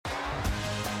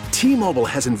T-Mobile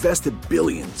has invested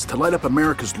billions to light up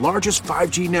America's largest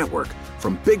 5G network,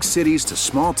 from big cities to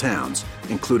small towns,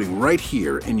 including right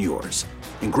here in yours.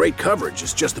 And great coverage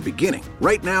is just the beginning.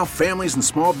 Right now, families and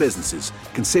small businesses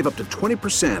can save up to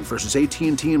 20% versus AT&T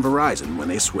and Verizon when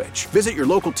they switch. Visit your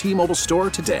local T-Mobile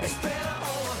store today.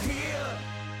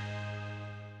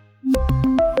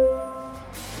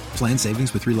 Plan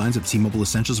savings with 3 lines of T-Mobile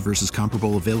Essentials versus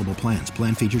comparable available plans.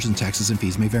 Plan features and taxes and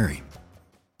fees may vary.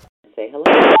 Say hello.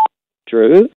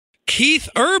 Drew? Keith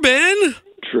Urban.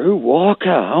 Drew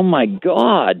Walker. Oh, my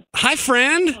God. Hi,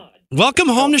 friend. Welcome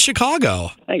home to Chicago.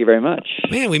 Thank you very much.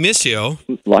 Man, we miss you.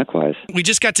 Likewise. We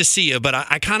just got to see you, but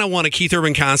I kind of want a Keith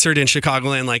Urban concert in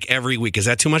Chicagoland like every week. Is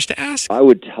that too much to ask? I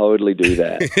would totally do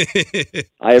that.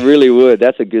 I really would.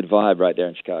 That's a good vibe right there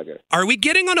in Chicago. Are we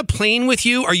getting on a plane with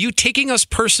you? Are you taking us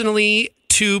personally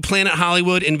to Planet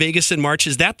Hollywood in Vegas in March?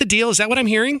 Is that the deal? Is that what I'm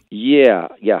hearing? Yeah.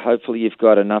 Hopefully you've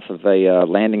got enough of a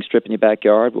landing strip in your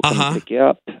backyard. We'll come and pick you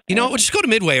up. You know, we'll just go to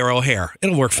Midway or O'Hare.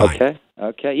 It'll work fine.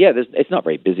 Okay. Yeah, it's not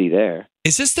very busy there.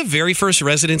 Is this the very first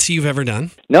residency you've ever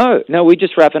done? No, we're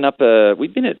just wrapping up.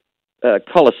 We've been at the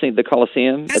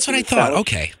Coliseum. That's what I thought.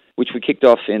 Okay. Which we kicked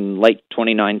off in late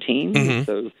 2019. Mm-hmm.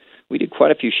 So we did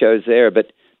quite a few shows there.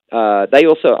 But they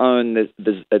also own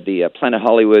the Planet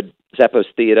Hollywood Zappos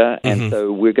Theater, and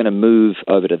so we're going to move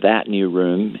over to that new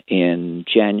room in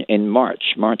March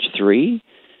 3.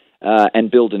 And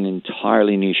build an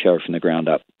entirely new show from the ground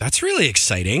up. That's really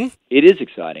exciting. It is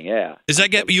exciting, yeah. Does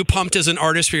that get you pumped as an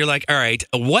artist where you're like, all right,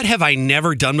 what have I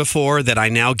never done before that I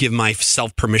now give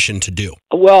myself permission to do?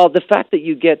 Well, the fact that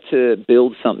you get to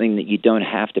build something that you don't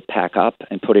have to pack up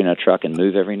and put in a truck and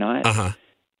move every night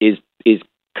is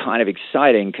kind of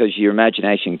exciting because your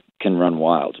imagination can run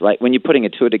wild, right? When you're putting a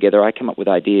tour together, I come up with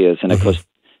ideas, and of course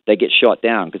they get shot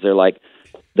down because they're like,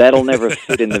 that'll never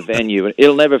fit in the venue.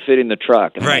 It'll never fit in the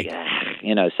truck. And right.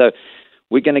 So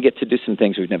we're going to get to do some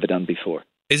things we've never done before.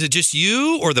 Is it just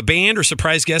you or the band or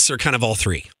surprise guests or kind of all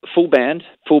three? Full band,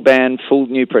 full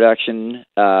new production.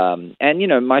 And,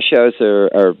 my shows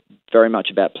are very much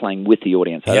about playing with the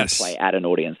audience. I don't play at an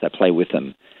audience. I play with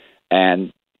them.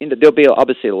 And there'll be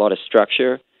obviously a lot of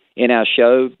structure in our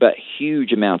show, but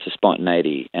huge amounts of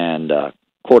spontaneity and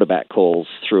quarterback calls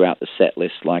throughout the set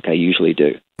list like I usually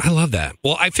do. I love that.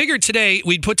 Well, I figured today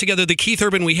we'd put together the Keith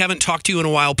Urban We Haven't Talked to You in a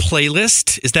While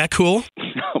playlist. Is that cool?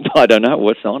 I don't know.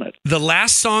 What's on it? The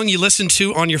last song you listened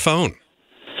to on your phone.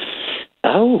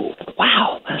 Oh,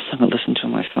 wow. Last song I listened to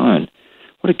on my phone.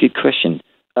 What a good question.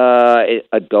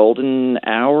 A Golden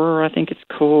Hour, I think it's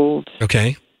called.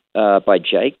 Okay. By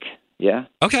Jake. Yeah.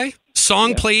 Okay.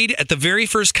 Song played at the very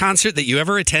first concert that you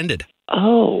ever attended.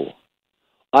 Oh.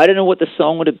 I don't know what the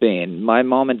song would have been. My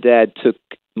mom and dad took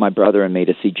my brother and me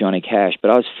to see Johnny Cash, but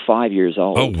I was 5 years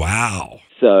old. Oh, wow.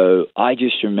 So I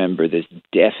just remember this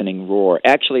deafening roar.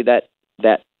 Actually, that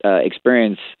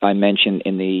experience I mentioned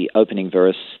in the opening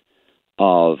verse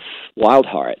of Wild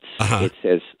Hearts. It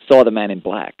says, saw the man in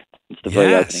black. It's the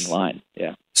very opening line.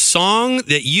 Yeah. Song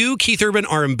that you, Keith Urban,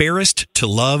 are embarrassed to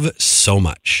love so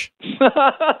much.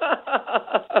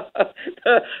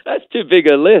 That's too big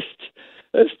a list.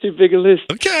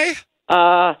 Okay.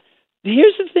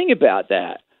 Here's the thing about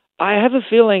that. I have a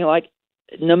feeling like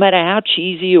no matter how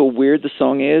cheesy or weird the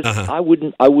song is, I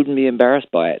wouldn't be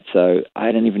embarrassed by it. So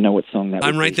I don't even know what song that would be.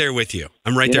 I'm right there with you.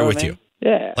 I'm right there with you.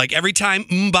 Yeah. Like every time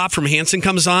Bop from Hanson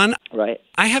comes on, right.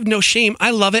 I have no shame.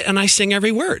 I love it and I sing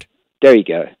every word. There you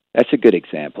go. That's a good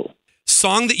example.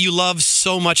 Song that you love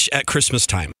so much at Christmas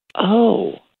time.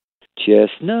 Oh.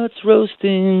 Chestnuts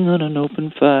roasting on an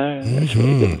open fire. That's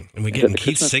really good. And we getting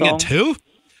Keith singing too?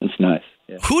 That's nice.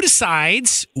 Yeah. Who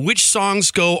decides which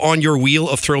songs go on your wheel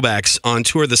of throwbacks on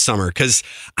tour this summer? Because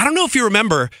I don't know if you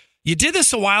remember, you did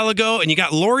this a while ago and you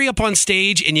got Lori up on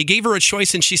stage and you gave her a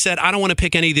choice and she said, I don't want to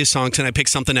pick any of these songs and I picked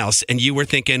something else. And you were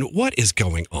thinking, what is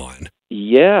going on?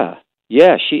 Yeah,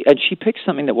 she picked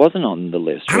something that wasn't on the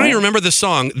list. I don't even remember the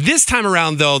song. This time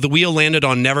around, though, the wheel landed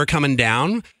on Never Coming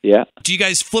Down. Yeah. Do you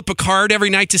guys flip a card every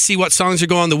night to see what songs are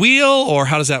going on the wheel, or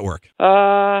how does that work?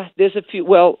 There's a few.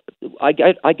 Well, I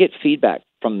get feedback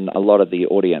from a lot of the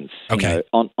audience,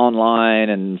 online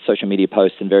and social media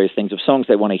posts and various things of songs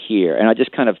they want to hear, and I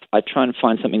try and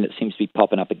find something that seems to be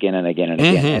popping up again and again and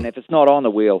again. And if it's not on the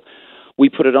wheel, we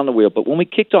put it on the wheel. But when we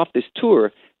kicked off this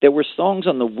tour, there were songs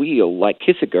on the wheel, like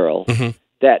Kiss a Girl,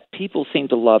 that people seemed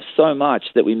to love so much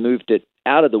that we moved it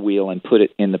out of the wheel and put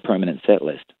it in the permanent set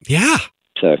list. Yeah.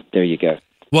 So there you go.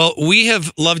 Well, we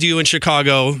have loved you in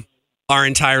Chicago our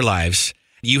entire lives.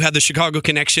 You had the Chicago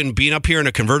connection being up here in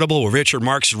a convertible with Richard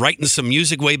Marx writing some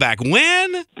music way back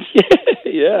when.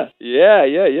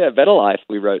 Yeah. Better Life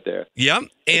we wrote there. Yep.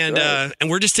 And right. And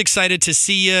we're just excited to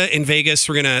see you in Vegas.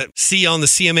 We're going to see you on the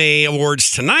CMA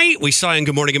Awards tonight. We saw you in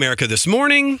Good Morning America this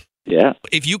morning. Yeah.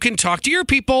 If you can talk to your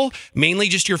people, mainly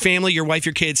just your family, your wife,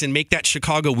 your kids, and make that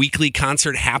Chicago weekly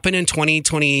concert happen in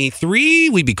 2023,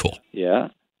 we'd be cool. Yeah.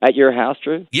 At your house,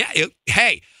 Drew? Yeah.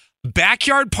 Hey,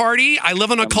 backyard party. I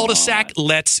live on a cul-de-sac.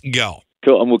 Let's go.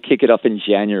 Cool, and we'll kick it off in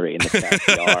January in the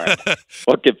backyard.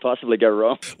 What could possibly go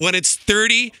wrong? When it's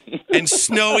 30 and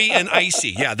snowy and icy.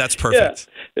 Yeah, that's perfect.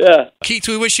 Yeah. Keith,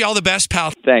 we wish you all the best,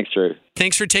 pal. Thanks, Drew.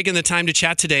 Thanks for taking the time to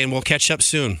chat today, and we'll catch up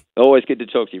soon. Always good to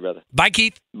talk to you, brother. Bye,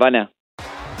 Keith. Bye now.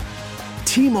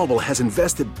 T-Mobile has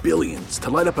invested billions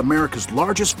to light up America's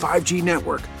largest 5G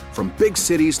network, from big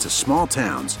cities to small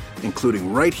towns,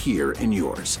 including right here in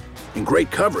yours. And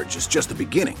great coverage is just the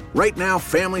beginning. Right now,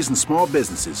 families and small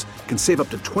businesses can save up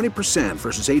to 20%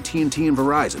 versus AT&T and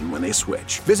Verizon when they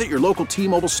switch. Visit your local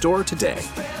T-Mobile store today.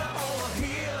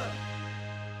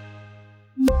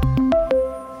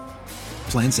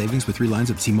 Plan savings with 3 lines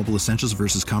of T-Mobile Essentials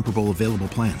versus comparable available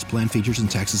plans. Plan features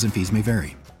and taxes and fees may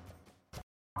vary.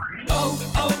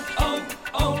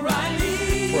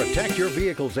 Protect your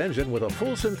vehicle's engine with a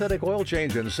full synthetic oil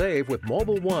change and save with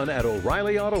Mobil 1 at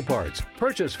O'Reilly Auto Parts.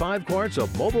 Purchase 5 quarts of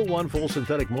Mobil 1 full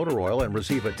synthetic motor oil and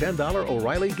receive a $10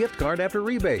 O'Reilly gift card after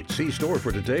rebate. See store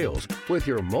for details. With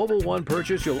your Mobil 1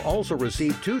 purchase, you'll also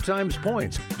receive 2 times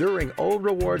points during O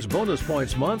Rewards Bonus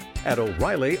Points Month at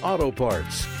O'Reilly Auto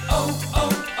Parts.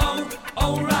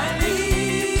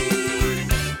 O'Reilly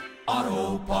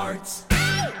Auto Parts.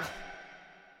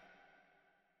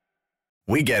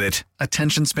 We get it.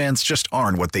 Attention spans just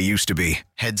aren't what they used to be.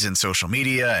 Heads in social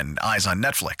media and eyes on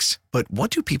Netflix. But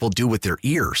what do people do with their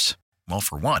ears? Well,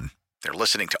 for one, they're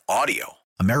listening to audio.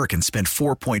 Americans spend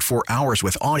 4.4 hours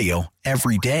with audio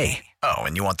every day. Oh,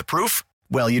 and you want the proof?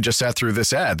 Well, you just sat through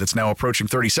this ad that's now approaching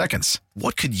 30 seconds.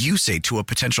 What could you say to a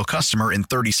potential customer in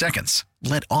 30 seconds?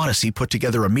 Let Odyssey put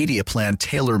together a media plan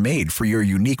tailor-made for your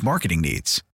unique marketing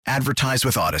needs. Advertise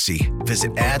with Odyssey.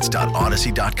 Visit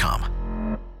ads.odyssey.com.